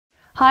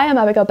Hi, I'm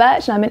Abigail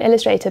Birch and I'm an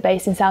illustrator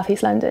based in South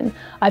East London.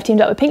 I've teamed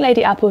up with Pink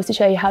Lady Apples to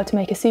show you how to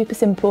make a super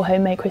simple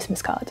homemade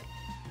Christmas card.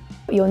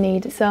 You'll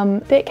need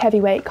some thick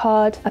heavyweight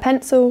card, a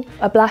pencil,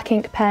 a black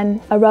ink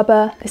pen, a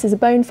rubber. This is a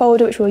bone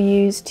folder which we'll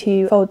use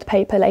to fold the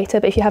paper later,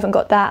 but if you haven't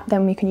got that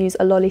then we can use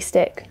a lolly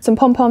stick, some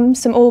pom-poms,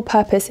 some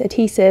all-purpose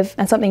adhesive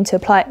and something to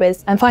apply it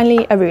with, and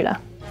finally a ruler.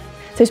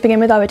 So to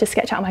begin with, I would just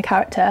sketch out my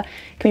character.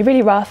 It can be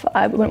really rough.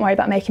 I wouldn't worry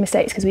about making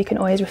mistakes because we can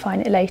always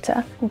refine it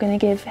later. I'm going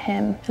to give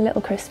him a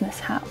little Christmas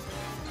hat.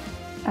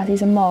 As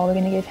he's a mole, we're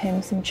going to give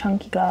him some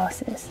chunky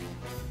glasses.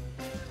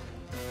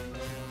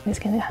 He's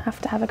going to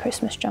have a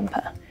Christmas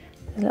jumper.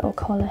 There's a little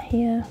collar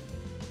here.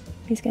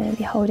 He's going to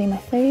be holding my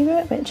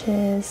favourite, which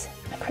is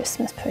a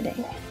Christmas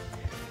pudding.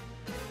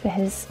 For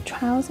his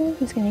trousers, we're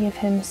just going to give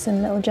him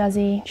some little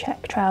jazzy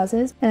check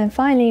trousers. And then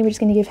finally, we're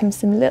just going to give him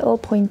some little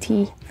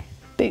pointy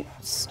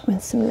boots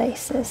with some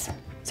laces.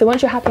 So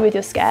once you're happy with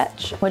your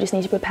sketch, we'll just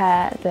need to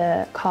prepare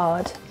the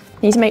card.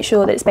 You need to make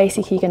sure that it's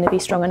basically going to be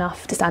strong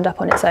enough to stand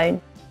up on its own.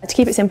 To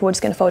keep it simple, we're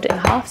just going to fold it in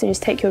half. So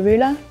just take your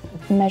ruler,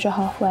 measure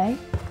halfway,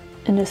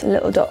 and just a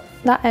little dot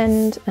that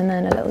end, and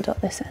then a little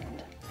dot this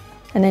end.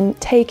 And then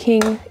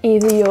taking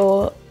either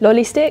your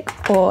lolly stick,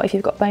 or if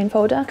you've got bone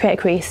folder, create a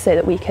crease so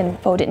that we can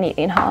fold it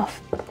neatly in half.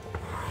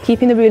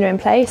 Keeping the ruler in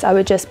place, I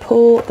would just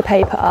pull the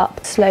paper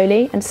up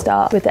slowly and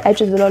start with the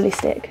edge of the lolly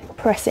stick,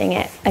 pressing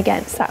it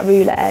against that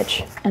ruler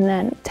edge, and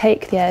then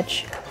take the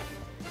edge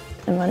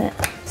and run it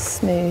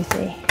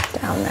smoothly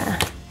down there.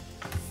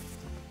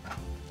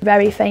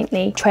 Very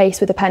faintly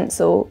trace with a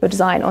pencil your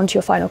design onto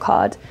your final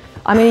card.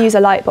 I'm going to use a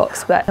light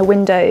box, but a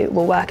window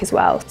will work as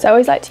well. So I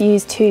always like to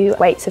use 2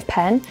 weights of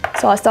pen.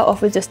 So I'll start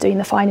off with just doing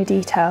the finer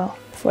detail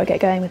before I get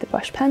going with the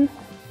brush pen.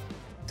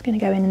 I'm just going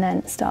to go in and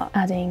then start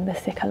adding the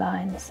thicker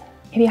lines.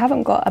 If you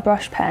haven't got a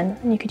brush pen,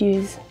 you could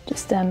use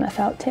just a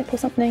felt tip or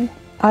something.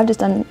 I've just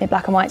done it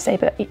black and white today,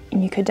 but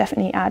you could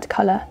definitely add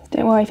colour.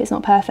 Don't worry if it's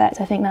not perfect.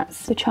 I think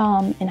that's the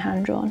charm in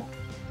hand drawn.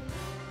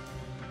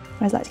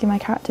 I always like to give my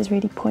characters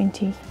really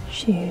pointy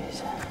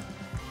shoes.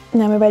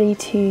 And then we're ready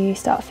to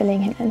start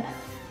filling him in.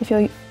 If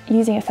you're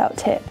using a felt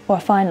tip or a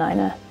fine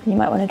liner, you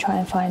might want to try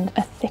and find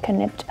a thicker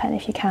nibbed pen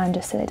if you can,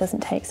 just so it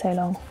doesn't take so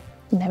long.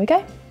 And there we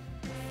go.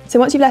 So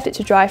once you've left it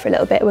to dry for a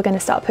little bit, we're going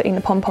to start putting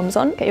the pom-poms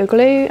on. Get your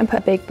glue and put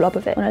a big blob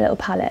of it on a little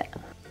palette.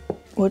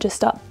 We'll just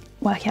start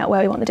working out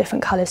where we want the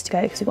different colours to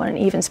go because we want an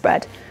even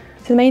spread.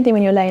 So the main thing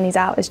when you're laying these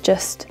out is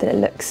just that it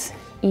looks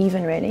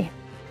even, really.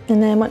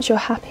 And then once you're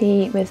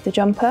happy with the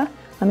jumper,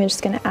 I'm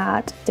just going to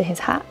add to his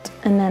hat,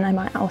 and then I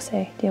might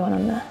also do one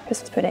on the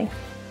Christmas pudding.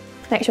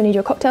 Next you'll need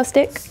your cocktail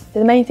stick. So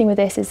the main thing with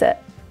this is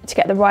that to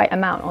get the right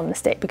amount on the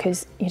stick,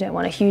 because you don't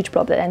want a huge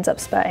blob that ends up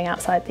spurting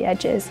outside the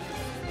edges.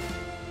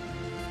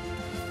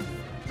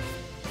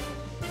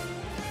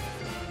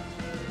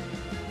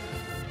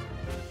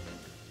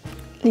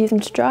 Leave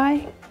them to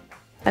dry,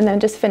 and then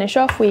just to finish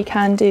off we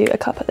can do a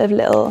couple of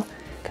little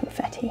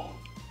confetti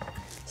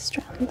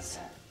strands.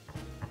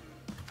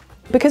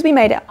 Because we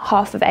made it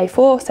half of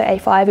A4, so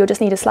A5, you'll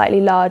just need a slightly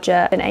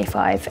larger than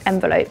A5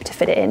 envelope to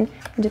fit it in.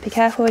 And just be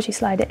careful as you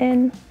slide it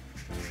in.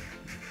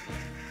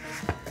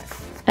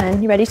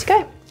 And you're ready to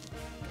go.